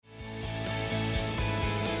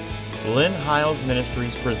Lynn Hiles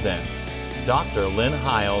Ministries presents Dr. Lynn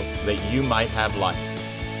Hiles, that you might have life.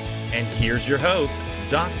 And here's your host,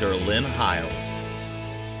 Dr. Lynn Hiles.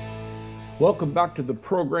 Welcome back to the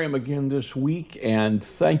program again this week, and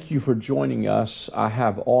thank you for joining us. I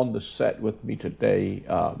have on the set with me today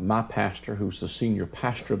my pastor, who's the senior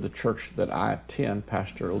pastor of the church that I attend,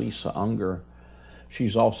 Pastor Lisa Unger.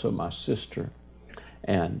 She's also my sister,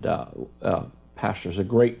 and pastors a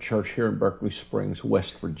great church here in Berkeley Springs,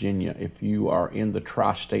 West Virginia. If you are in the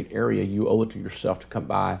tri-state area, you owe it to yourself to come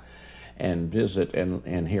by and visit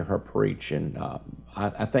and hear her preach. And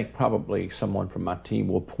I think probably someone from my team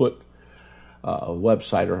will put a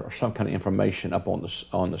website or some kind of information up on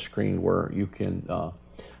the screen where you can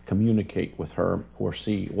communicate with her or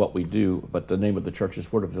see what we do. But the name of the church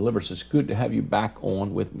is Word of Deliverance. It's good to have you back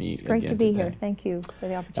on with me. It's great to be here. Thank you for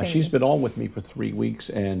the opportunity. She's been on with me for 3 weeks,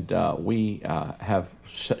 and we have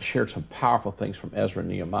shared some powerful things from Ezra and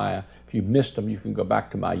Nehemiah. If you missed them, you can go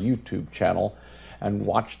back to my YouTube channel and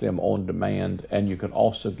watch them on demand, and you can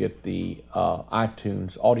also get the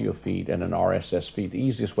iTunes audio feed and an RSS feed. The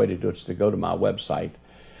easiest way to do it is to go to my website,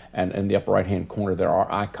 and in the upper right-hand corner there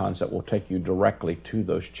are icons that will take you directly to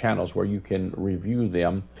those channels where you can review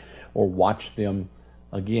them or watch them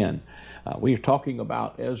again. We are talking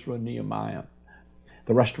about Ezra and Nehemiah,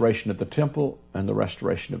 the restoration of the temple and the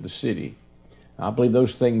restoration of the city. I believe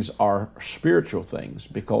those things are spiritual things,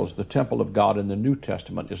 because the temple of God in the New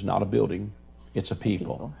Testament is not a building, it's a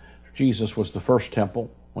people. Jesus was the first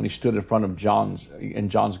temple. When he stood in front of in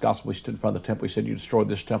John's gospel, he stood in front of the temple. He said, "You destroy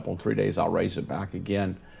this temple in 3 days, I'll raise it back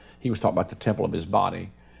again." He was talking about the temple of his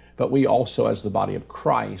body. But we also, as the body of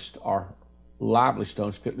Christ, are lively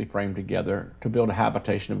stones fitly framed together to build a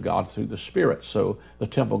habitation of God through the Spirit. So the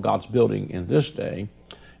temple God's building in this day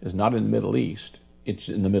is not in the Middle East, it's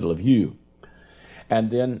in the middle of you.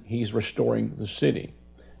 And then he's restoring the city.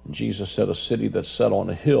 Jesus said, "A city that's set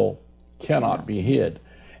on a hill cannot be hid."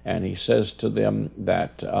 And he says to them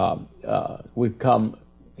that we've come,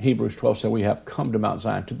 Hebrews 12 said, we have come to Mount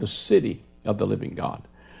Zion, to the city of the living God.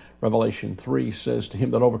 Revelation 3 says, "To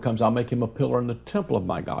him that overcomes, I'll make him a pillar in the temple of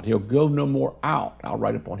my God. He'll go no more out. I'll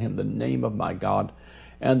write upon him the name of my God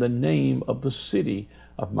and the name of the city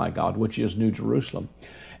of my God," which is New Jerusalem.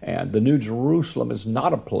 And the New Jerusalem is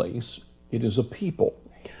not a place, it is a people.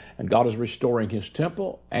 And God is restoring his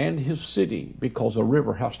temple and his city, because a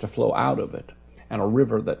river has to flow out of it. And a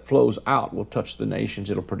river that flows out will touch the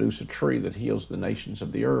nations. It'll produce a tree that heals the nations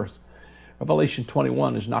of the earth. Revelation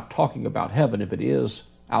 21 is not talking about heaven. If it is,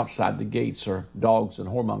 outside the gates are dogs and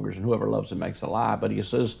whoremongers and whoever loves and makes a lie. But he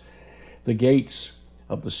says the gates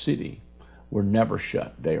of the city were never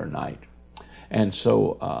shut day or night. And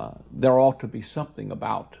so there ought to be something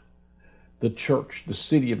about the church, the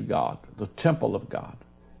city of God, the temple of God,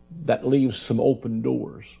 that leaves some open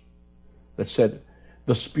doors, that said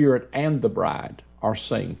the Spirit and the bride are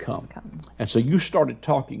saying, "Come." And so you started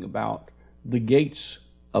talking about the gates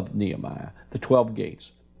of Nehemiah, the 12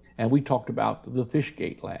 gates. And we talked about the fish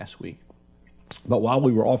gate last week. But while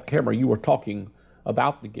we were off camera, you were talking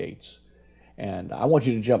about the gates. And I want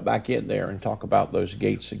you to jump back in there and talk about those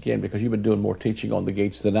gates again, because you've been doing more teaching on the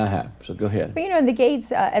gates than I have. So go ahead. But the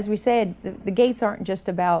gates, as we said, the gates aren't just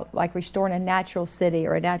about like restoring a natural city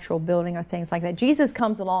or a natural building or things like that. Jesus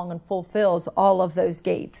comes along and fulfills all of those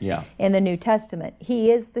gates in the New Testament.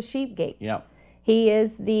 He is the sheep gate. Yeah. He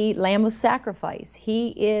is the Lamb of sacrifice. He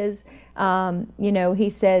is, he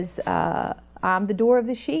says, "I'm the door of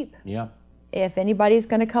the sheep." Yeah. If anybody's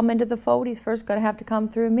going to come into the fold, he's first going to have to come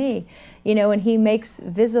through me. And he makes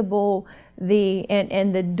visible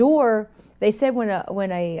and the door. They said when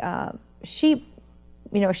a sheep,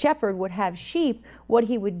 a shepherd would have sheep, what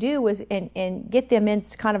he would do was and get them in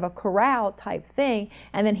kind of a corral type thing,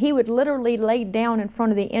 and then he would literally lay down in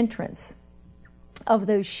front of the entrance of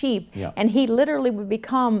those sheep, and he literally would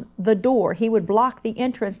become the door. He would block the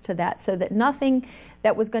entrance to that, so that nothing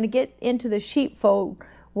that was going to get into the sheepfold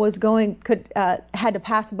had to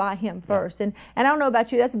pass by him first. And I don't know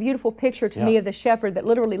about you, that's a beautiful picture to me of the shepherd that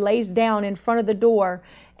literally lays down in front of the door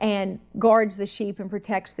and guards the sheep and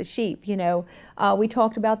protects the sheep. We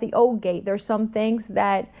talked about the old gate. There's some things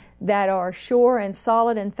that are sure and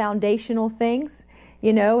solid and foundational things.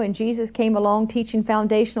 And Jesus came along teaching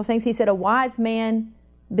foundational things. He said, "A wise man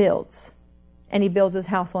builds, and he builds his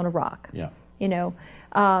house on a rock."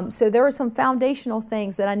 So there are some foundational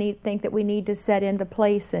things that I think that we need to set into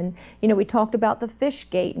place. And we talked about the fish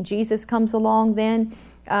gate, and Jesus comes along then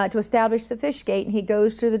to establish the fish gate, and he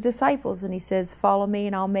goes to the disciples and he says, "Follow me,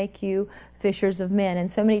 and I'll make you fishers of men. And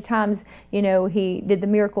so many times, he did the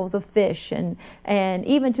miracle of the fish, and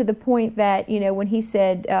even to the point that, when he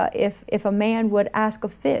said, if a man would ask a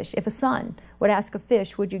fish, if a son would ask a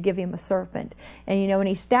fish, would you give him a serpent? And, when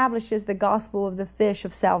he establishes the gospel of the fish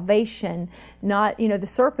of salvation, not, the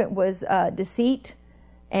serpent was deceit,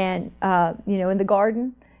 and, in the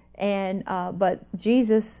garden, and, but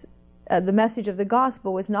Jesus, the message of the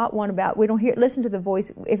gospel is not one about, we don't listen to the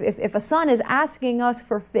voice. If a son is asking us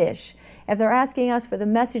for fish, if they're asking us for the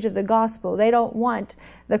message of the gospel, they don't want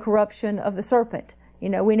the corruption of the serpent. We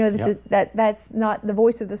know that that's not, the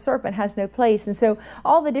voice of the serpent has no place. And so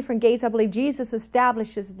all the different gates, I believe Jesus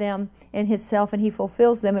establishes them in himself, and he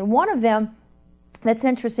fulfills them. And one of them that's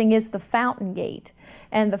interesting is the fountain gate.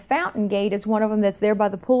 And the fountain gate is one of them that's there by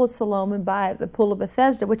the pool of Siloam and by the pool of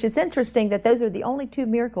Bethesda, which is interesting that those are the only two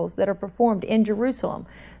miracles that are performed in Jerusalem.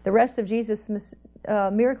 The rest of Jesus'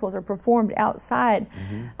 miracles are performed outside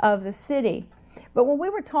of the city. But when we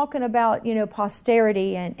were talking about,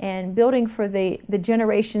 posterity and building for the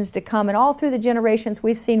generations to come, and all through the generations,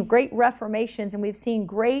 we've seen great reformations and we've seen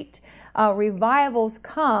great revivals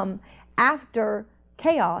come after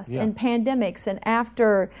chaos and pandemics and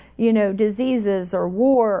after, diseases or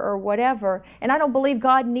war or whatever. And I don't believe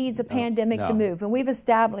God needs a pandemic to move, and we've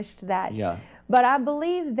established that. Yeah. But I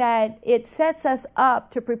believe that it sets us up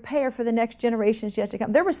to prepare for the next generations yet to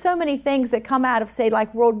come. There were so many things that come out of, say,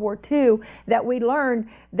 like World War II, that we learned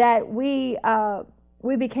that we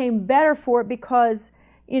became better for it because,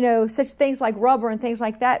 such things like rubber and things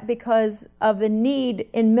like that, because of the need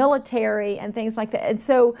in military and things like that. And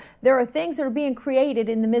so there are things that are being created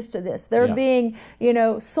in the midst of this. There are being,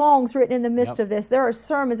 songs written in the midst of this. There are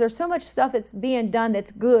sermons. There's so much stuff that's being done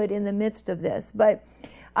that's good in the midst of this. But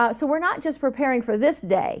so we're not just preparing for this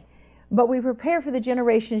day, but we prepare for the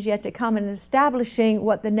generations yet to come and establishing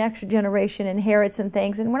what the next generation inherits and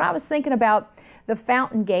things. And when I was thinking about the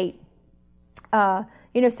fountain gate,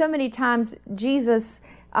 so many times Jesus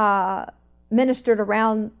ministered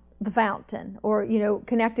around the fountain, or,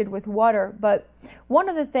 connected with water. But one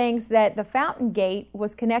of the things that the fountain gate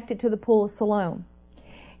was connected to the pool of Siloam.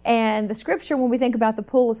 And the scripture, when we think about the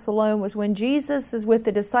pool of Siloam, was when Jesus is with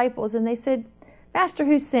the disciples and they said, Master,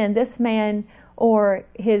 who sinned, this man or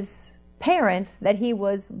his parents, that he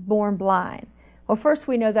was born blind? Well, first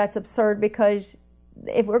we know that's absurd, because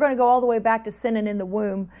if we're going to go all the way back to sinning in the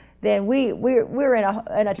womb, then we're in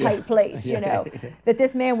a tight place, that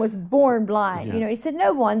this man was born blind. He said,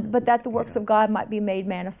 no one, but that the works of God might be made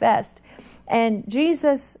manifest. And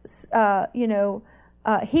Jesus,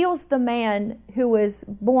 heals the man who was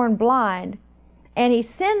born blind, and he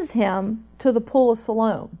sends him to the pool of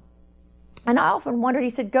Siloam. And I often wondered, he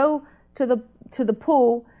said, go to the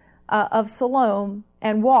pool of Siloam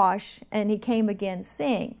and wash, and he came again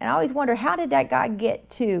seeing. And I always wonder, how did that guy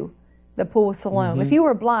get to the pool of Siloam? If you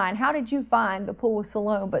were blind, how did you find the pool of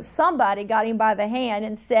Siloam? But somebody got him by the hand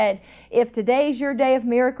and said, if today's your day of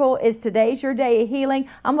miracle, is today's your day of healing,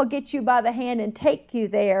 I'm going to get you by the hand and take you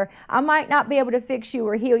there. I might not be able to fix you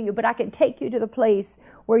or heal you, but I can take you to the place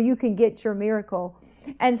where you can get your miracle.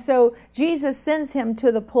 And so Jesus sends him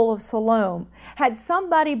to the pool of Siloam. Had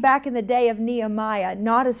somebody back in the day of Nehemiah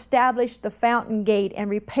not established the fountain gate and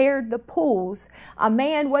repaired the pools, a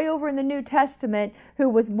man way over in the New Testament who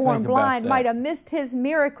was born blind might have missed his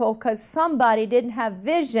miracle because somebody didn't have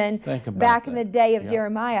vision back in the day of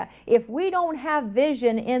Jeremiah. If we don't have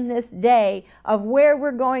vision in this day of where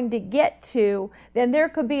we're going to get to, then there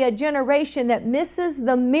could be a generation that misses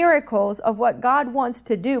the miracles of what God wants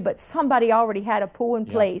to do, but somebody already had a pool in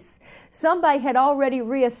place. Somebody had already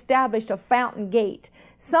reestablished a fountain gate.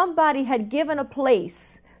 Somebody had given a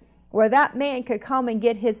place where that man could come and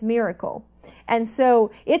get his miracle. And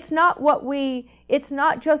so it's not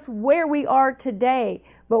just where we are today,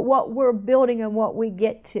 but what we're building and what we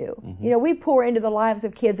get to. We pour into the lives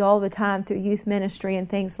of kids all the time through youth ministry and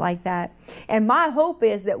things like that. And my hope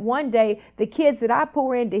is that one day the kids that I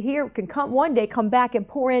pour into here can one day come back and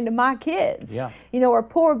pour into my kids. Or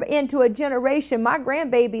pour into a generation, my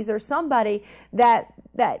grandbabies, or somebody that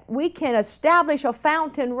we can establish a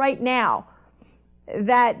fountain right now,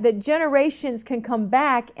 that the generations can come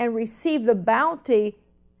back and receive the bounty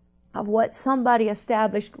of what somebody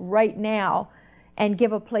established right now, and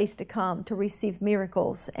give a place to come to receive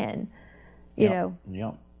miracles. And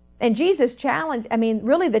and Jesus challenged,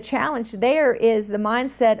 really the challenge there is the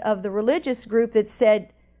mindset of the religious group that said,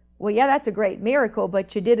 well, yeah, that's a great miracle,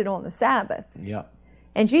 but you did it on the Sabbath.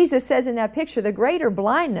 And Jesus says in that picture, the greater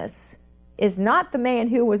blindness is not the man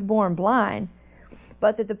who was born blind,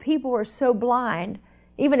 but that the people were so blind.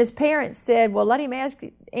 Even his parents said, well, let him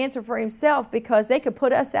answer for himself, because they could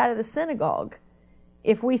put us out of the synagogue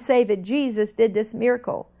if we say that Jesus did this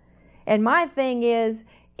miracle. And my thing is,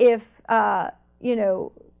 if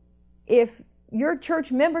if your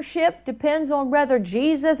church membership depends on whether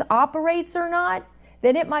Jesus operates or not,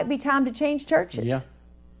 then it might be time to change churches. Yeah.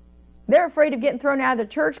 They're afraid of getting thrown out of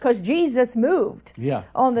the church because Jesus moved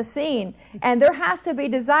on the scene. And there has to be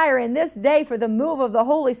desire in this day for the move of the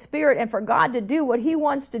Holy Spirit and for God to do what He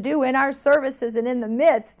wants to do in our services and in the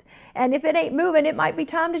midst. And if it ain't moving, it might be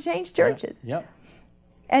time to change churches. Yep.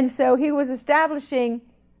 And so He was establishing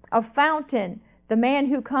a fountain, the man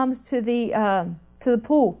who comes to the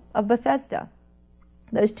pool of Bethesda.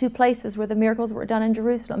 Those two places where the miracles were done in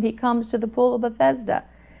Jerusalem. He comes to the pool of Bethesda.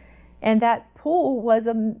 And that pool was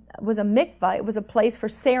a mikvah. It was a place for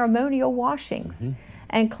ceremonial washings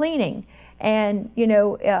and cleaning. And,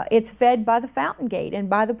 it's fed by the fountain gate and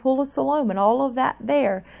by the pool of Siloam and all of that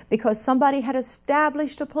there because somebody had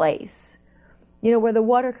established a place, where the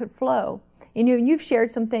water could flow. You've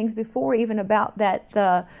shared some things before even about that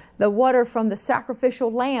the water from the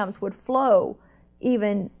sacrificial lambs would flow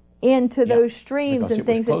even into those streams and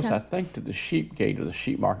things. It was close, I think, to the sheep gate or the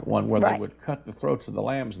sheep market one where they would cut the throats of the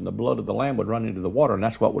lambs and the blood of the lamb would run into the water, and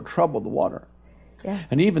that's what would trouble the water. Yeah.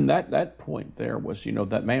 And even that point there was,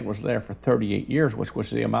 that man was there for 38 years, which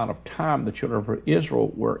was the amount of time the children of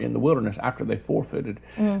Israel were in the wilderness after they forfeited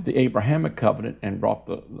the Abrahamic covenant and brought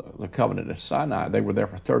the covenant of Sinai. They were there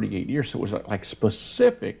for 38 years, so it was like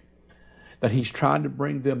specific that He's trying to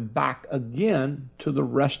bring them back again to the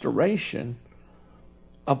restoration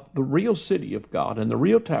of the real city of God and the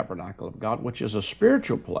real tabernacle of God, which is a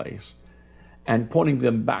spiritual place, and pointing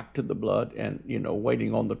them back to the blood and,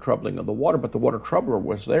 waiting on the troubling of the water. But the water troubler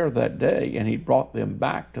was there that day, and He brought them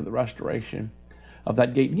back to the restoration of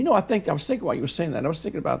that gate. I was thinking while you were saying that, I was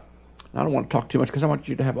thinking about, I don't want to talk too much because I want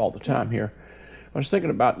you to have all the time here. I was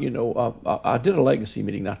thinking about, I did a legacy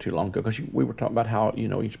meeting not too long ago because we were talking about how,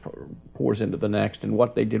 each pours into the next and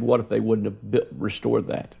what they did. What if they wouldn't have restored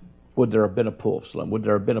that? Would there have been a pool of Siloam? Would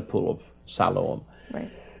there have been a pool of Siloam? Right.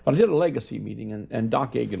 I did a legacy meeting, and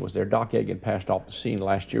Doc Agan was there. Doc Agan passed off the scene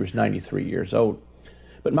last year. He was 93 years old.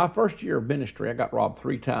 But my first year of ministry, I got robbed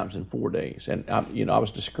 3 times in 4 days. And, I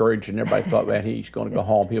was discouraged, and everybody thought, man, he's going to go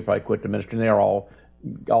home. He'll probably quit the ministry. And they're all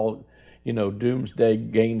doomsday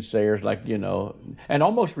gainsayers, and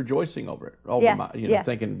almost rejoicing over it.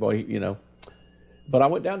 Thinking, boy, But I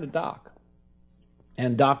went down to Doc.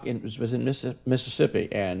 And Doc was in Mississippi,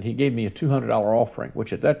 and he gave me a $200 offering,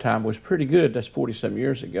 which at that time was pretty good. That's 40-some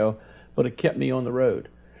years ago, but it kept me on the road.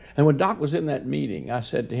 And when Doc was in that meeting, I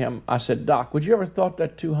said to him, Doc, would you ever thought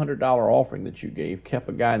that $200 offering that you gave kept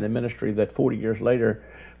a guy in the ministry that 40 years later,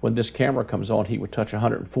 when this camera comes on, he would touch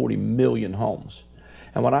 140 million homes?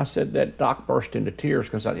 And when I said that, Doc burst into tears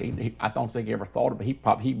because I don't think he ever thought of it. He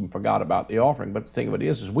even forgot about the offering. But the thing of it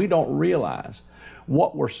is we don't realize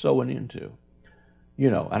what we're sowing into.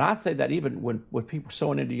 And I say that even with people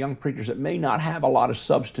sowing into young preachers that may not have a lot of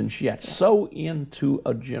substance yet, sow into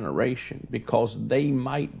a generation because they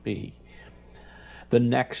might be the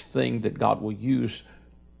next thing that God will use,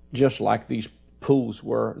 just like these pools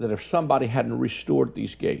were, that if somebody hadn't restored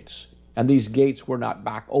these gates, and these gates were not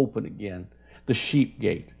back open again, the sheep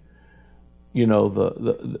gate, the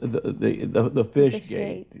fish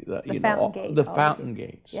gate, the fountain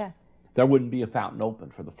gates, there wouldn't be a fountain open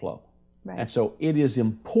for the flow. Right. And so it is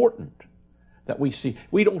important that we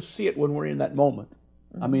don't see it when we're in that moment.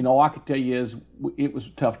 I mean, all I could tell you is it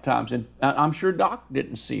was tough times. And I'm sure Doc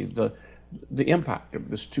didn't see the impact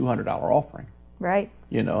of this $200 offering. Right.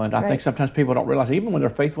 And I think sometimes people don't realize, even when they're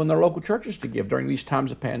faithful in their local churches to give during these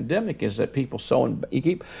times of pandemic, is that people sowing,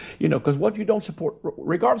 because what you don't support,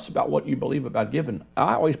 regardless about what you believe about giving,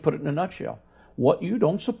 I always put it in a nutshell. What you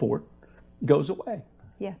don't support goes away.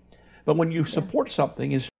 Yeah. But when you support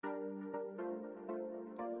something,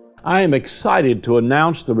 I am excited to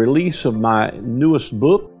announce the release of my newest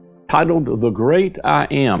book titled The Great I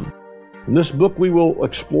Am. In this book, we will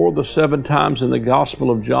explore the 7 times in the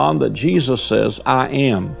Gospel of John that Jesus says, I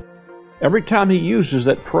am. Every time He uses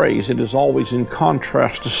that phrase, it is always in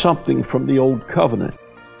contrast to something from the Old Covenant.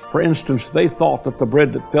 For instance, they thought that the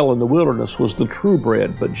bread that fell in the wilderness was the true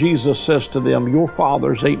bread, but Jesus says to them, your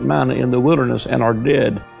fathers ate manna in the wilderness and are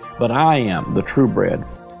dead, but I am the true bread.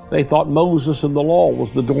 They thought Moses and the law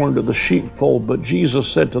was the door into the sheepfold, but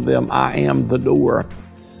Jesus said to them, I am the door.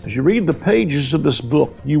 As you read the pages of this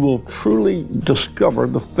book, you will truly discover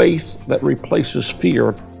the faith that replaces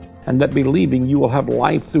fear, and that believing you will have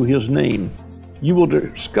life through His name. You will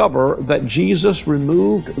discover that Jesus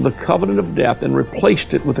removed the covenant of death and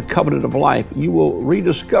replaced it with the covenant of life. You will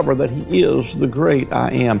rediscover that He is the great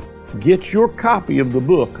I am. Get your copy of the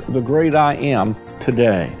book, The Great I Am,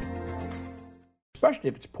 today. especially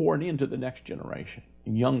if it's pouring into the next generation,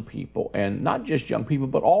 young people, and not just young people,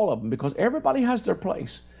 but all of them, because everybody has their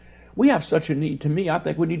place. We have such a need. To me, I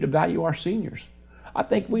think we need to value our seniors. I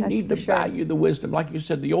think we need to value the wisdom, like you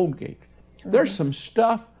said, the old gate. There's some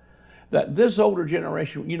stuff that this older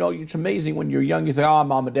generation, you know, it's amazing when you're young, you think, oh,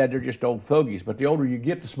 mom and dad, they're just old fogies. But the older you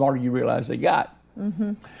get, the smarter you realize they got.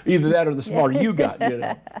 Either that or the smarter you got, you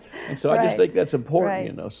know. And so I just think that's important,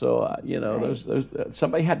 you know. So, you know,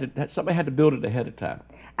 somebody had to build it ahead of time.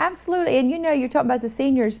 Absolutely. And you know, you're talking about the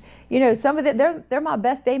seniors, you know, some of them, they're my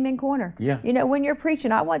best amen corner. Yeah. You know, when you're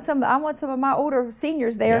preaching, I want some of my older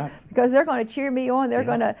seniors there because they're going to cheer me on. They're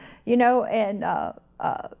going to, you know, and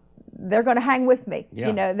they're going to hang with me,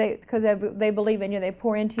 you know, because they believe in you, they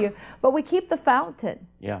pour into you. But we keep the fountain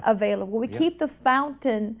available. We keep the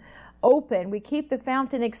fountain open. We keep the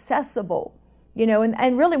fountain accessible. You know,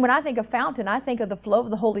 and really when I think of fountain, I think of the flow of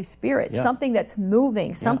the Holy Spirit, something that's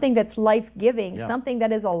moving, something that's life-giving, something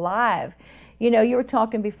that is alive. You know, you were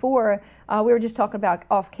talking before, we were just talking about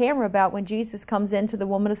off camera about when Jesus comes into the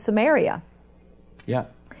woman of Samaria. Yeah.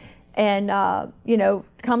 And, you know,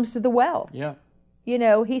 comes to the well. Yeah. You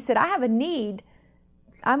know, he said, I have a need.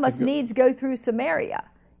 I must needs go through Samaria.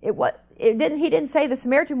 He didn't say the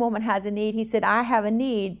Samaritan woman has a need. He said, I have a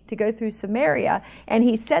need to go through Samaria. And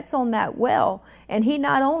he sits on that well, and he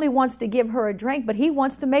not only wants to give her a drink, but he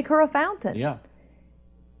wants to make her a fountain. Yeah.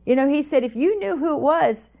 You know, he said, if you knew who it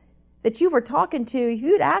was that you were talking to, if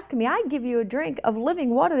you'd ask me, I'd give you a drink of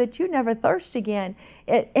living water that you never thirst again.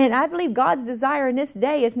 And I believe God's desire in this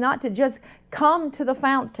day is not to just come to the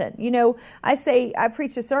fountain. You know, I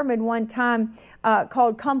preached a sermon one time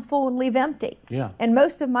called Come Full and Leave Empty. Yeah. And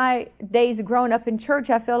most of my days growing up in church,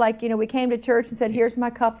 I feel like, you know, we came to church and said, here's my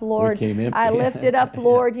cup, Lord. We came empty. I lift it up,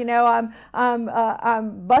 Lord. You know,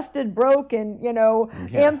 I'm busted, broke, and, you know,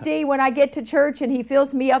 empty when I get to church, and he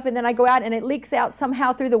fills me up, and then I go out and it leaks out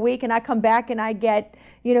somehow through the week, and I come back and I get,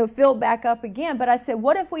 you know, filled back up again. But I said,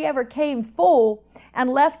 what if we ever came full and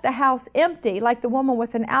left the house empty, like the woman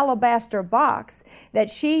with an alabaster box, that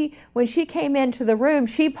when she came into the room,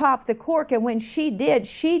 she popped the cork, and when she did,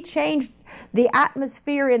 she changed the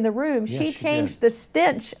atmosphere in the room. Yes, she changed the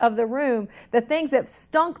stench of the room. The things that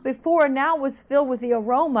stunk before now was filled with the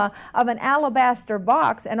aroma of an alabaster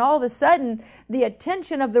box, and all of a sudden the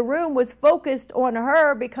attention of the room was focused on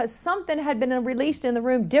her because something had been released in the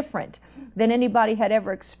room different than anybody had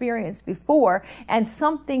ever experienced before, and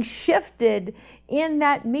something shifted in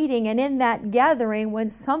that meeting and in that gathering when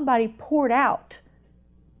somebody poured out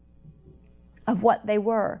of what they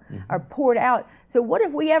were, or poured out. So what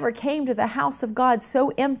if we ever came to the house of God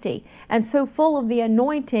so empty and so full of the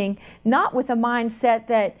anointing, not with a mindset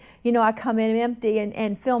that, you know, I come in empty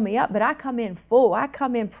and fill me up, but I come in full. I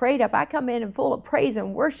come in prayed up. I come in full of praise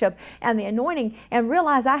and worship and the anointing, and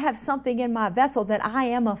realize I have something in my vessel, that I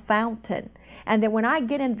am a fountain. And that when I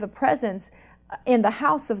get into the presence in the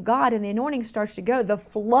house of God and the anointing starts to go, the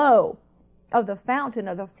flow of the fountain,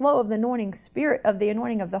 of the flow of the anointing spirit, of the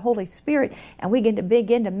anointing of the Holy Spirit, and we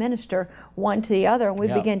begin to minister one to the other, and we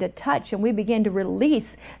begin to touch, and we begin to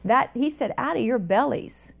release that. He said, out of your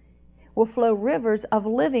bellies will flow rivers of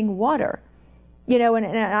living water. You know, and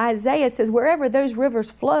Isaiah says, wherever those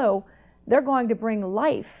rivers flow, they're going to bring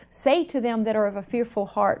life. Say to them that are of a fearful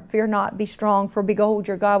heart, fear not, be strong, for behold,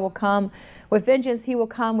 your God will come. With vengeance he will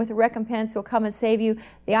come, with recompense he will come and save you.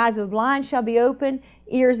 The eyes of the blind shall be opened,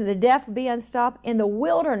 ears of the deaf be unstopped. In the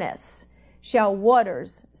wilderness shall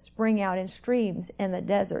waters spring out in streams in the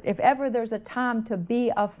desert. If ever there's a time to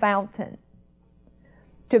be a fountain,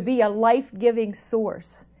 to be a life-giving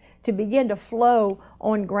source, to begin to flow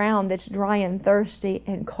on ground that's dry and thirsty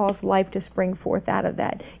and cause life to spring forth out of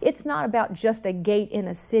that. It's not about just a gate in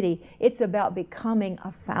a city. It's about becoming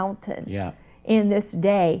a fountain in this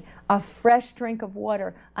day, a fresh drink of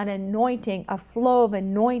water, an anointing, a flow of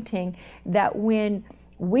anointing, that when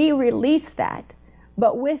we release that,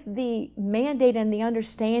 but with the mandate and the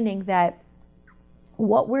understanding that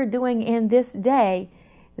what we're doing in this day,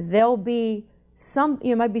 there'll be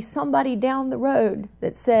might be somebody down the road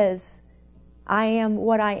that says, I am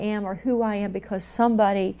what I am, or who I am, because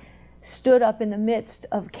somebody stood up in the midst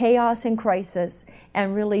of chaos and crisis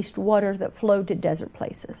and released water that flowed to desert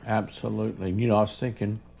places. Absolutely. You know, I was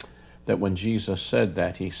thinking that when Jesus said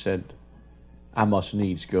that, he said, I must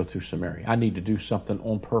needs go through Samaria. I need to do something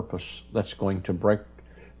on purpose that's going to break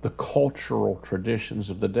the cultural traditions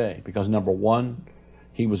of the day. Because number one,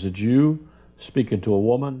 he was a Jew speaking to a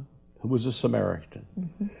woman who was a Samaritan.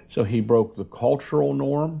 Mm-hmm. So he broke the cultural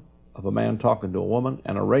norm of a man talking to a woman,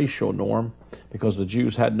 and a racial norm, because the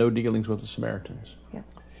Jews had no dealings with the Samaritans. Yeah.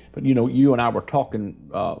 But you know, you and I were talking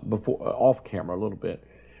before off camera a little bit,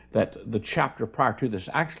 that the chapter prior to this,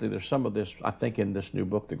 actually there's some of this, I think, in this new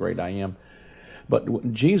book, The Great I Am. But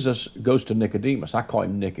when Jesus goes to Nicodemus, I call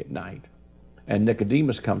him Nick at night. And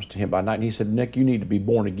Nicodemus comes to him by night, and he said, Nick, you need to be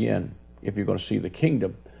born again if you're going to see the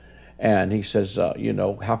kingdom. And he says,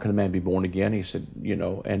 how can a man be born again? He said,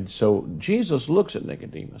 and so Jesus looks at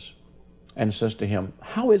Nicodemus and says to him,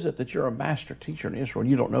 how is it that you're a master teacher in Israel and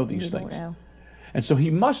you don't know these things? Don't know. And so he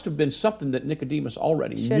must have been something that Nicodemus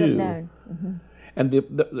already knew. Should have known. Mm-hmm. And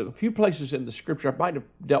the few places in the scripture, I might have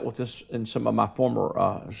dealt with this in some of my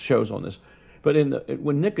former shows on this, but he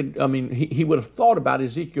would have thought about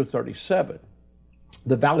Ezekiel 37,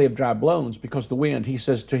 the valley of dry bones, because the wind, he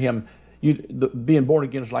says to him, being born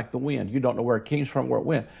again is like the wind. You don't know where it came from, where it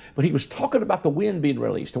went. But he was talking about the wind being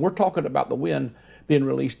released. And we're talking about the wind being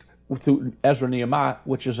released through Ezra and Nehemiah,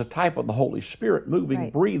 which is a type of the Holy Spirit moving,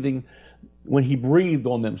 right, breathing. When he breathed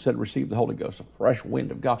on them, said, receive the Holy Ghost, a fresh wind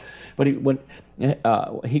of God. But he would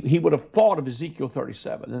have thought of Ezekiel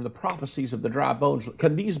 37 and the prophecies of the dry bones.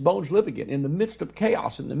 Can these bones live again? In the midst of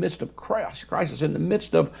chaos, in the midst of crisis, in the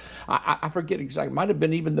midst of, I forget exactly, might have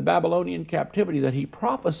been even the Babylonian captivity that he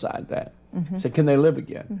prophesied that. Mm-hmm. Said, can they live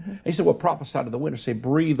again? Mm-hmm. He said, well, prophesy to the wind and say,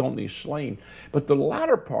 breathe on these slain. But the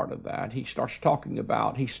latter part of that, he starts talking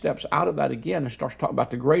about, he steps out of that again and starts talking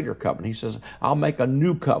about the greater covenant. He says, I'll make a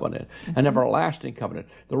new covenant, mm-hmm, an everlasting covenant.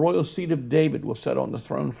 The royal seed of David will sit on the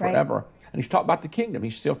throne forever. Right. And he's talking about the kingdom.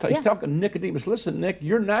 He's still he's talking to Nicodemus, listen, Nick,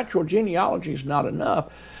 your natural genealogy is not enough.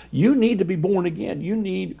 You need to be born again. You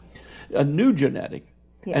need a new genetic.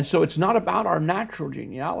 Yeah. And so it's not about our natural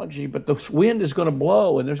genealogy, but the wind is going to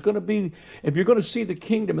blow, and there's going to be, if you're going to see the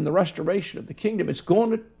kingdom and the restoration of the kingdom, it's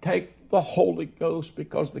going to take the Holy Ghost,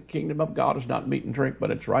 because the kingdom of God is not meat and drink,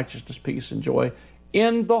 but it's righteousness, peace, and joy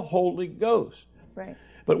in the Holy Ghost. Right.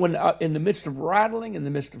 But when in the midst of rattling, in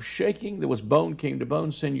the midst of shaking, there was bone came to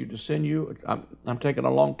bone, sinew to sinew. I'm taking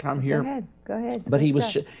a long time here. Go ahead. But he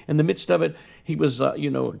was, in the midst of it, he was,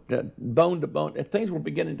 bone to bone. And things were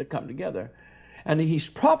beginning to come together. And he's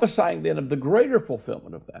prophesying then of the greater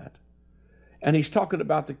fulfillment of that. And he's talking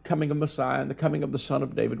about the coming of Messiah and the coming of the Son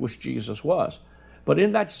of David, which Jesus was. But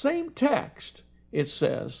in that same text, it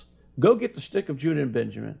says, go get the stick of Judah and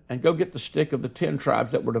Benjamin, and go get the stick of the 10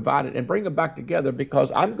 tribes that were divided, and bring them back together,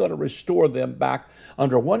 because I'm going to restore them back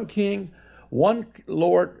under one king, one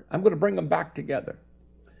Lord. I'm going to bring them back together.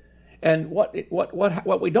 And what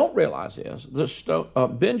we don't realize is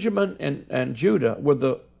Benjamin and Judah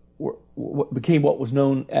became what was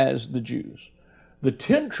known as the Jews. The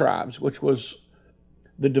 10 tribes, which was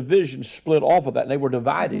the division split off of that, and they were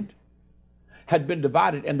divided, had been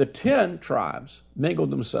divided, and the 10 tribes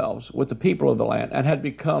mingled themselves with the people of the land and had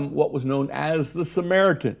become what was known as the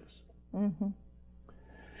Samaritans. Mm-hmm.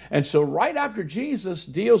 And so right after Jesus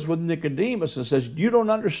deals with Nicodemus and says, you don't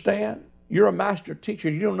understand? You're a master teacher.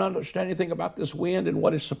 You don't understand anything about this wind and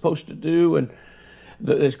what it's supposed to do, and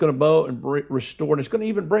it's going to blow and restore, and it's going to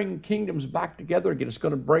even bring kingdoms back together again. It's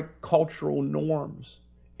going to break cultural norms.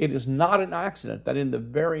 It is not an accident that in the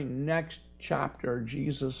very next chapter,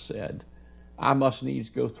 Jesus said, I must needs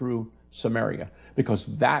go through Samaria, because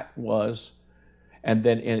that was, and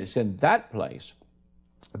then it's in that place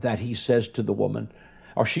that he says to the woman,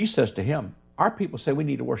 or she says to him, our people say we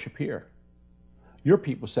need to worship here. Your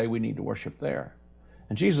people say we need to worship there.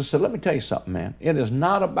 And Jesus said, let me tell you something, man. It is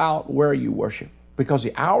not about where you worship, because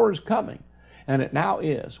the hour is coming, and it now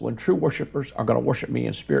is, when true worshipers are going to worship me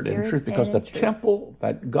in spirit and in truth, because the temple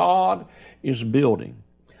that God is building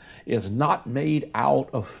is not made out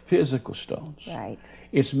of physical stones. Right.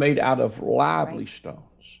 It's made out of lively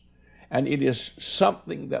stones. And it is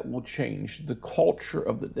something that will change the culture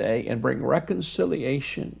of the day and bring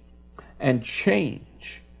reconciliation and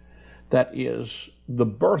change that is the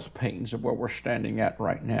birth pains of where we're standing at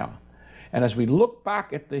right now. And as we look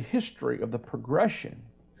back at the history of the progression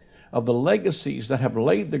of the legacies that have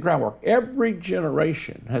laid the groundwork, every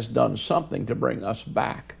generation has done something to bring us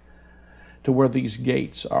back to where these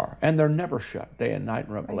gates are. And they're never shut day and night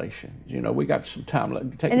in Revelation. You know, we got some time.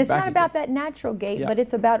 And it's not about that natural gate, but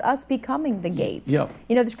it's about us becoming the gates. Yeah.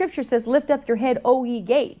 You know, the scripture says, lift up your head, O ye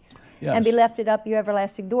gates, and be lifted up, you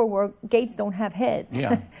everlasting door, where gates don't have heads.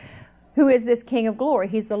 Yeah. Who is this King of glory?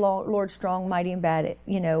 He's the Lord strong, mighty in battle,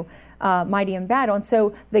 mighty in battle. And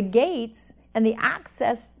so the gates and the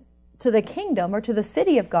access to the kingdom, or to the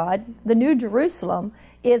city of God, the New Jerusalem,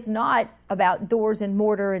 is not about doors and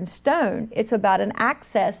mortar and stone. It's about an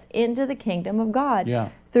access into the kingdom of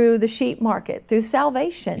God through the sheep market, through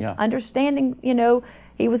salvation, understanding,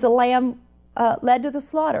 he was a lamb led to the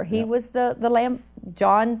slaughter. He was the lamb.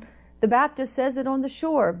 John the Baptist says it on the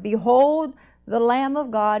shore, behold the Lamb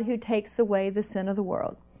of God who takes away the sin of the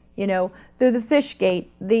world. you know, through the fish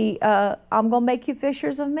gate, I'm going to make you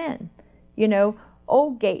fishers of men, you know,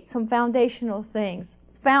 old gate, some foundational things,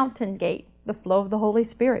 fountain gate, the flow of the Holy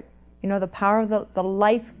Spirit, you know, the power of the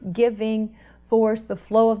life-giving force, the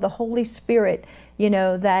flow of the Holy Spirit, you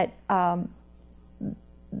know, that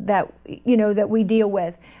we deal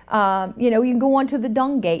with. You know, you can go on to the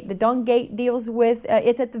dung gate. The dung gate deals with,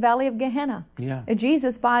 it's at the Valley of Gehenna. Yeah.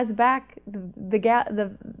 Jesus buys back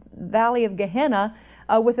the Valley of Gehenna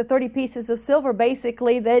with the 30 pieces of silver,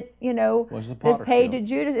 basically, that, you know, is paid to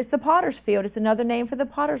Judas. It's the potter's field. It's another name for the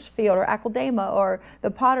potter's field, or Akeldama, or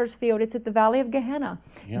the potter's field. It's at the Valley of Gehenna.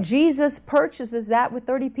 Yeah. Jesus purchases that with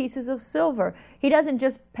 30 pieces of silver. He doesn't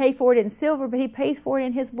just pay for it in silver, but he pays for it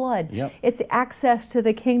in his blood. Yep. It's access to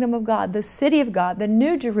the kingdom of God, the city of God, the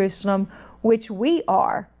New Jerusalem, which we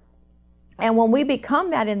are. And when we become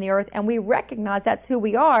that in the earth and we recognize that's who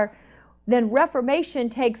we are, then reformation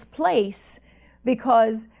takes place,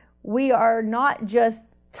 because we are not just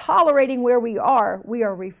tolerating where we are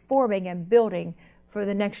reforming and building for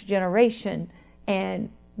the next generation, and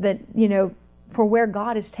that, you know, for where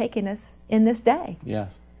God is taking us in this day.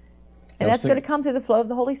 Yes. And that's going to come through the flow of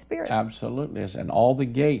the Holy Spirit. Absolutely. And all the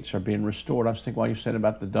gates are being restored. I was thinking while you said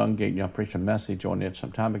about the dung gate, you know, I preached a message on it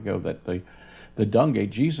some time ago that the dung gate,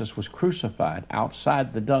 Jesus was crucified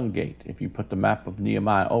outside the dung gate. If you put the map of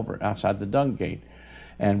Nehemiah over it, outside the dung gate.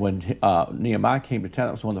 And when Nehemiah came to town,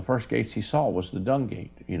 that was one of the first gates he saw, was the dung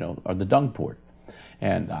gate, you know, or the dung port.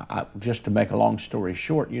 And just to make a long story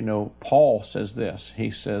short, you know, Paul says this.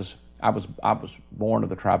 He says, I was born of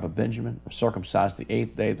the tribe of Benjamin, circumcised the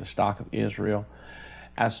 8th day, the stock of Israel.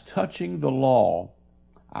 As touching the law,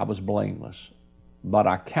 I was blameless, but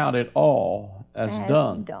I count it all as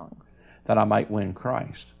dung, that I might win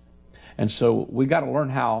Christ. And so we got to learn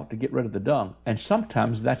how to get rid of the dung. And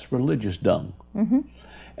sometimes that's religious dung. Mm-hmm.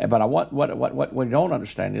 But what we don't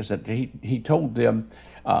understand is that he told them,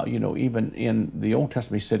 you know, even in the Old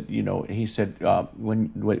Testament, he said,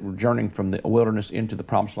 when journeying from the wilderness into the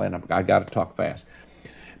promised land, I got to talk fast.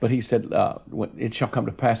 But he said, it shall come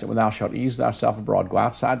to pass that when thou shalt ease thyself abroad, go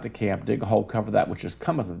outside the camp, dig a hole, cover that which is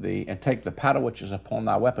cometh of thee, and take the paddle which is upon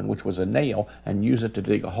thy weapon, which was a nail, and use it to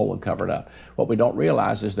dig a hole and cover it up. What we don't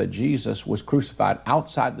realize is that Jesus was crucified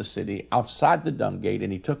outside the city, outside the dung gate,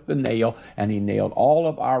 and he took the nail, and he nailed all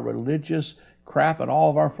of our religious crap and all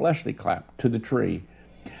of our fleshly crap to the tree,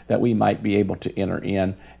 that we might be able to enter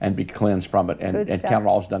in and be cleansed from it, and count it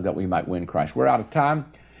all as done, that we might win Christ. We're out of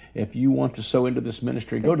time. If you want to sow into this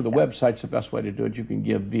ministry, go to the website. It's the best way to do it. You can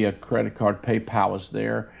give via credit card. PayPal is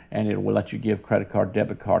there, and it will let you give credit card,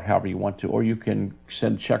 debit card, however you want to. Or you can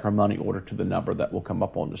send check or money order to the number that will come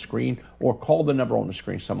up on the screen, or call the number on the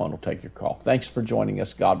screen. Someone will take your call. Thanks for joining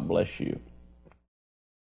us. God bless you.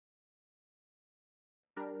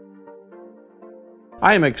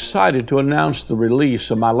 I am excited to announce the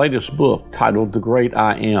release of my latest book titled The Great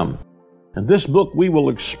I Am. In this book, we will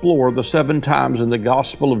explore the 7 times in the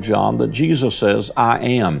Gospel of John that Jesus says, I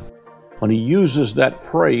am. When he uses that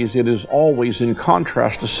phrase, it is always in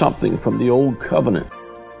contrast to something from the Old Covenant.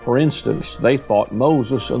 For instance, they thought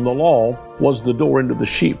Moses and the law was the door into the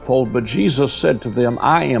sheepfold, but Jesus said to them,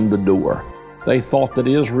 I am the door. They thought that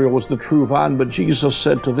Israel was the true vine, but Jesus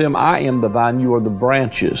said to them, I am the vine, you are the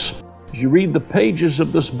branches. As you read the pages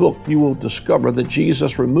of this book, you will discover that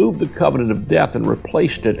Jesus removed the covenant of death and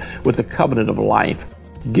replaced it with the covenant of life.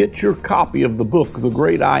 Get your copy of the book, The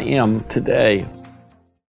Great I Am, today.